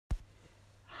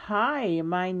Hi,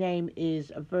 my name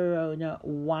is Verona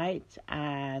White,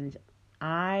 and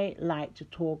I like to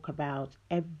talk about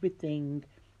everything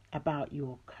about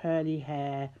your curly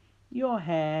hair, your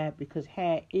hair, because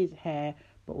hair is hair,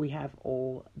 but we have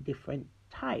all different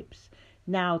types.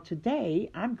 Now, today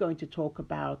I'm going to talk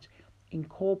about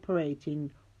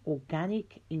incorporating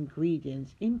organic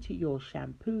ingredients into your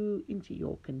shampoo, into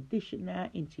your conditioner,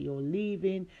 into your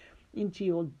leave-in, into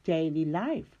your daily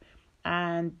life.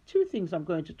 And two things I'm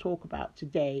going to talk about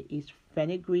today is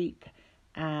fenugreek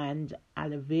and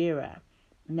aloe vera.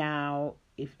 Now,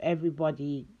 if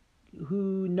everybody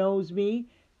who knows me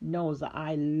knows that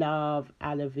I love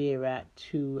aloe vera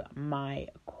to my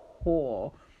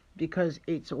core because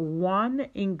it's one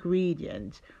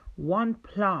ingredient, one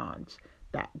plant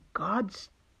that God's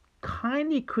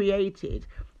kindly created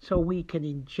so we can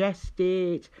ingest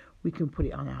it, we can put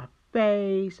it on our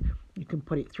face, you can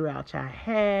put it throughout our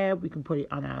hair, we can put it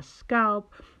on our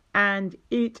scalp, and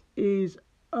it is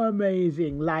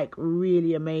amazing, like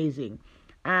really amazing.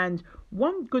 And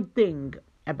one good thing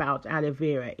about aloe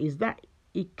vera is that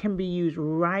it can be used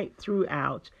right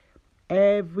throughout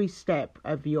every step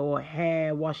of your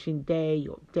hair washing day,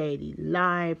 your daily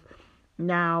life.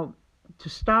 Now, to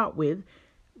start with,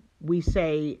 we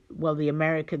say, well, the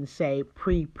Americans say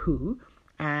pre-poo,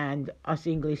 and us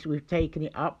English, we've taken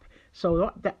it up.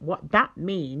 So what that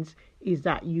means is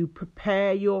that you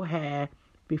prepare your hair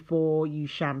before you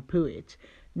shampoo it.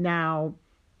 Now,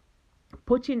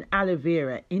 putting aloe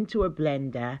vera into a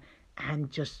blender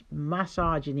and just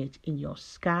massaging it in your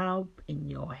scalp, in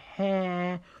your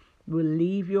hair, will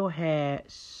leave your hair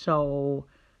so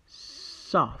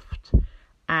soft.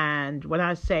 And when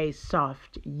I say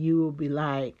soft, you will be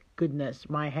like, goodness,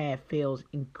 my hair feels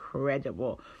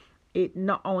incredible. It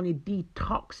not only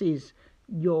detoxes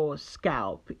your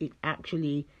scalp, it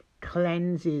actually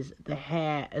cleanses the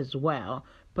hair as well,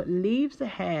 but leaves the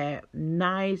hair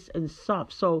nice and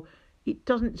soft. So it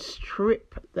doesn't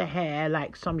strip the hair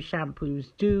like some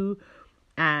shampoos do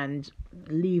and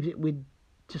leaves it with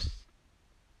just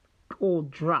all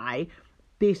dry.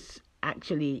 This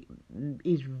actually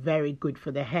is very good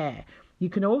for the hair. You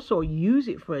can also use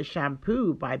it for a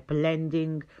shampoo by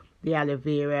blending the aloe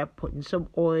vera, putting some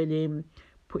oil in,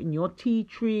 putting your tea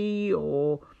tree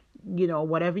or,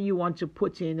 whatever you want to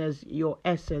put in as your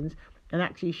essence, and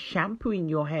actually shampooing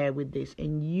your hair with this.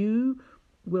 And you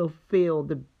will feel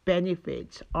the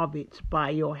benefits of it by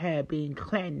your hair being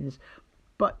cleansed,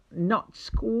 but not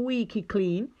squeaky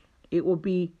clean. It will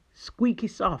be squeaky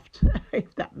soft,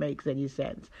 if that makes any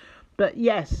sense. But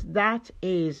yes, that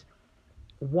is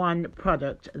one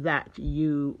product that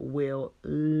you will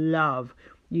love.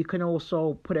 You can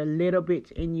also put a little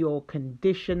bit in your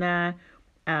conditioner.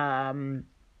 Again,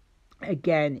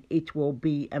 it will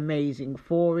be amazing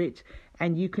for it.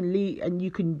 And you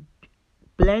can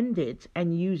blend it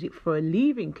and use it for a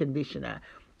leave-in conditioner.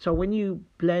 So when you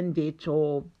blend it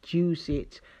or juice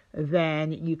it,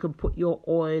 then you can put your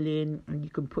oil in and you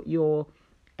can put your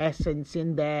essence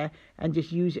in there and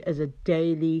just use it as a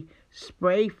daily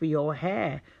spray for your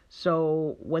hair.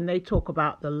 So when they talk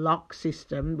about the lock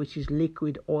system, which is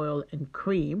liquid, oil and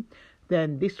cream,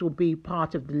 then this will be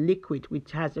part of the liquid,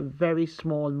 which has a very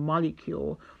small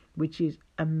molecule, which is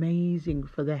amazing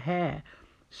for the hair.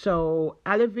 So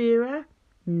aloe vera,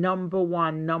 number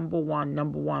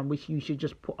one, which you should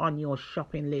just put on your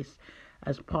shopping list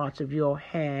as part of your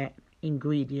hair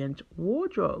ingredient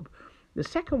wardrobe. The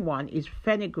second one is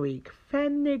fenugreek.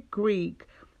 Fenugreek,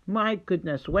 my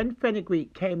goodness, when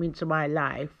fenugreek came into my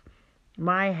life,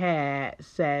 my hair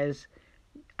says,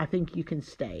 I think you can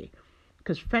stay.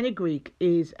 Because fenugreek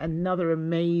is another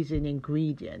amazing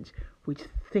ingredient which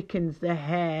thickens the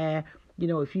hair.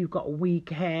 If you've got weak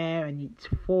hair and it's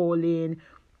falling,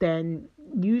 then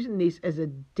using this as a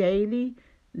daily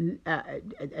leave-in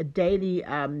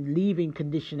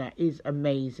conditioner is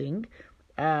amazing.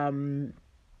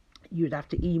 You'd have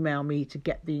to email me to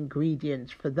get the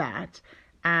ingredients for that.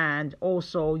 And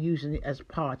also using it as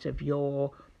part of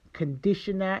your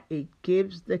conditioner. It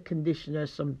gives the conditioner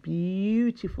some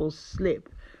beautiful slip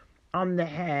on the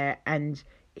hair and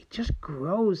it just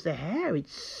grows the hair.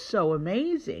 It's so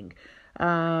amazing.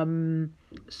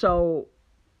 So,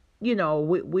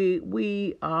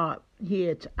 we are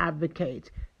here to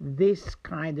advocate this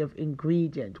kind of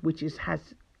ingredient, which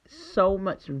has so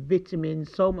much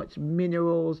vitamins, so much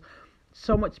minerals,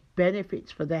 so much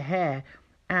benefits for the hair.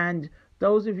 And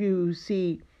those of you who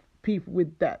see people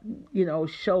with that,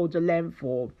 shoulder length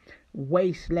or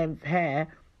waist length hair,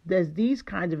 there's these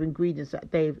kind of ingredients that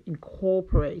they've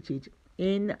incorporated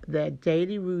in their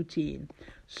daily routine.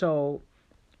 So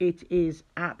it is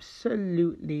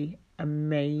absolutely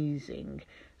amazing.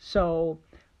 So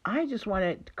I just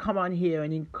want to come on here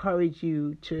and encourage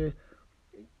you to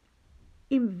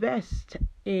invest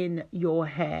in your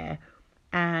hair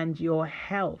and your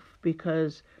health,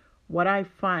 because what I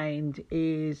find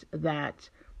is that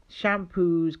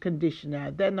shampoos,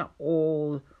 conditioner, they're not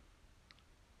all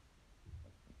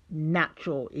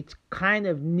natural. It's kind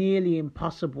of nearly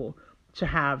impossible to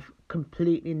have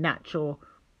completely natural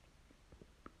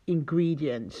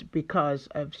ingredients because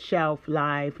of shelf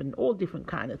life and all different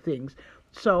kind of things.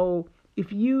 So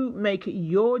if you make it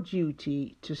your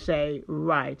duty to say,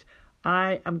 right,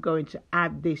 I am going to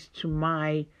add this to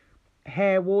my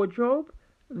hair wardrobe,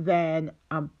 then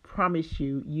I promise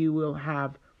you, you will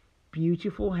have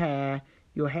beautiful hair.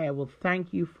 Your hair will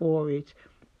thank you for it,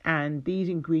 and these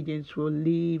ingredients will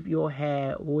leave your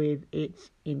hair with its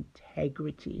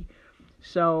integrity.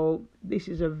 So this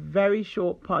is a very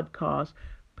short podcast.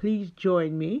 Please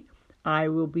join me. I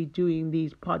will be doing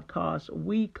these podcasts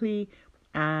weekly,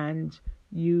 and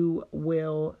you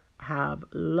will have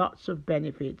lots of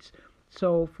benefits.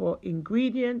 So for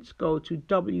ingredients, go to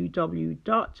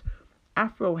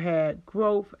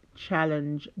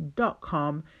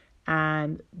www.afrohairgrowthchallenge.com,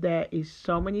 and there is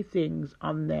so many things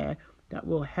on there that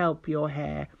will help your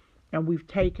hair. And we've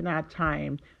taken our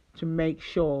time to make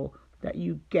sure that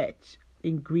you get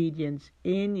ingredients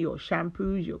in your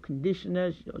shampoos, your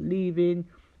conditioners, your leave-in,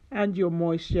 and your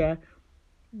moisture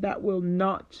that will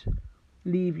not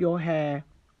leave your hair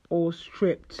all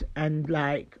stripped and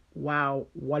like, wow,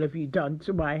 what have you done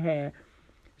to my hair?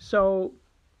 So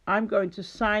I'm going to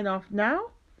sign off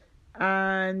now,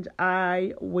 and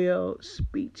I will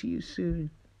speak to you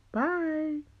soon.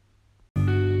 Bye.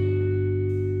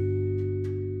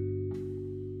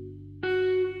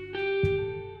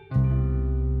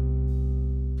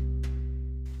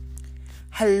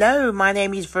 Hello, my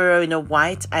name is Verona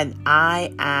White, and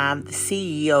I am the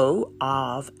CEO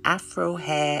of Afro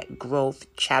Hair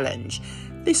Growth Challenge.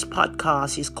 This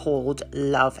podcast is called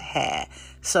Love Hair.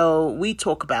 So we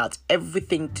talk about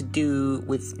everything to do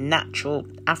with natural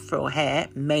Afro hair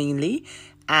mainly,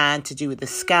 and to do with the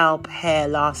scalp, hair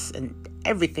loss, and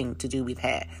everything to do with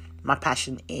hair. My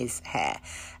passion is hair.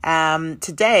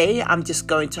 Today, I'm just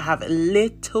going to have a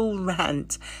little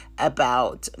rant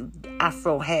about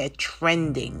Afro hair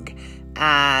trending.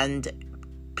 And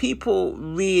people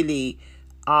really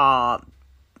are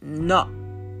not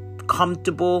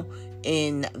comfortable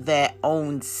in their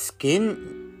own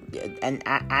skin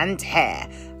and hair.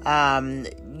 And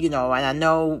I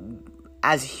know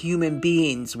as human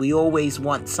beings, we always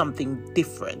want something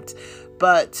different.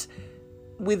 But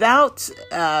without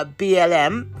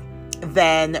BLM,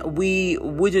 then we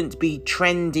wouldn't be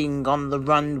trending on the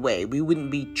runway. We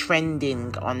wouldn't be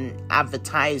trending on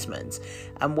advertisements.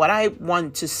 And what I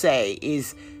want to say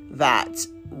is that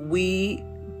we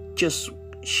just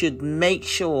should make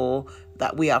sure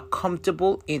that we are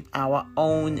comfortable in our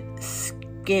own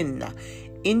skin.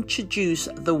 Introduce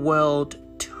the world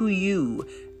to you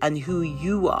and who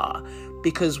you are.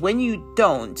 Because when you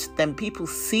don't, then people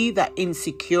see that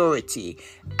insecurity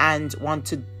and want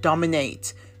to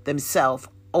dominate themselves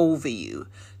over you.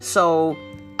 So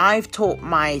I've taught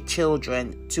my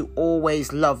children to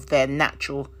always love their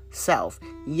natural self.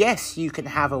 Yes, you can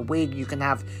have a wig, you can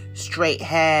have straight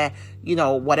hair,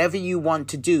 whatever you want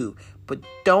to do. But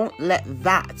don't let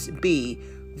that be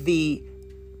the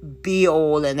be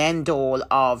all and end all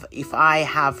of, if I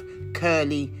have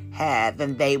curly hair,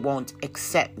 then they won't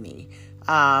accept me.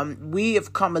 We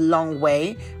have come a long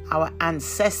way. Our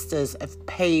ancestors have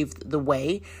paved the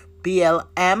way.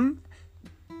 BLM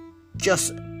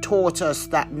just taught us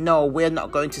that no, we're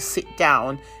not going to sit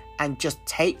down and just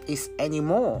take this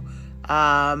anymore.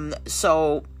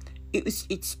 So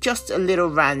it's just a little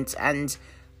rant, and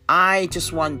I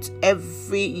just want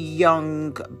every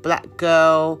young black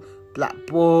girl, black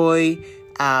boy,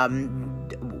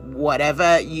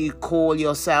 whatever you call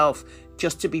yourself,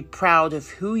 just to be proud of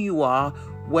who you are,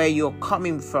 where you're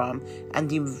coming from, and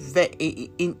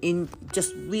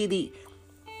just really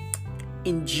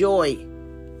enjoy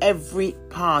every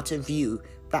part of you.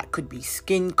 That could be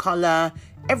skin color,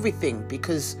 everything.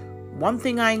 Because one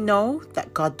thing I know,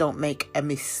 that God don't make a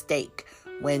mistake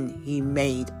when he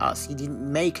made us. He didn't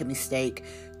make a mistake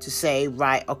to say,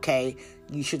 right, okay,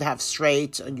 you should have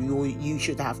straight and you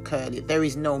should have curly. There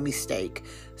is no mistake.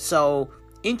 So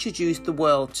introduce the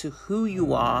world to who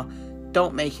you are.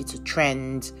 Don't make it a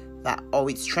trend that, oh,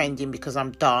 it's trending because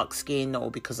I'm dark skinned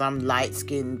or because I'm light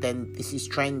skinned, then this is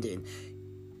trending.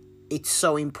 It's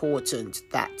so important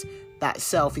that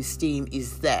self-esteem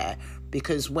is there.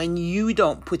 because when you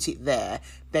don't put it there,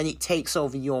 then it takes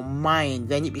over your mind.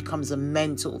 Then it becomes a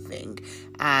mental thing.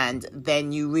 And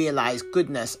then you realize,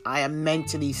 goodness, I am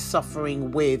mentally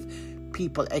suffering with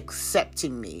people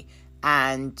accepting me.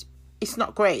 And it's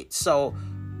not great. So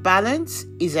balance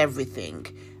is everything.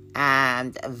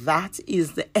 And that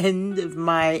is the end of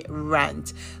my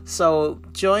rant. So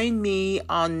join me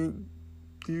on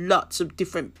lots of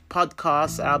different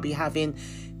podcasts. I'll be having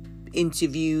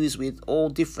interviews with all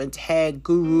different hair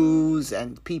gurus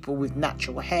and people with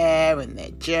natural hair and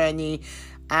their journey.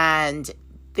 And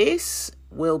this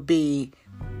will be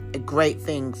a great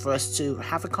thing for us to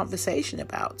have a conversation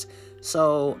about.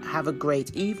 So have a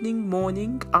great evening,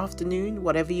 morning, afternoon,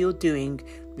 whatever you're doing.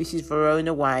 This is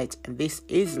Verona White and this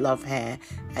is Love Hair.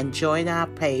 And join our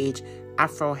page,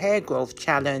 Afro Hair Growth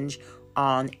Challenge,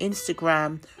 on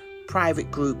Instagram,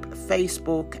 private group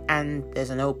Facebook, and there's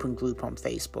an open group on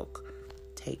Facebook.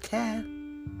 Take care.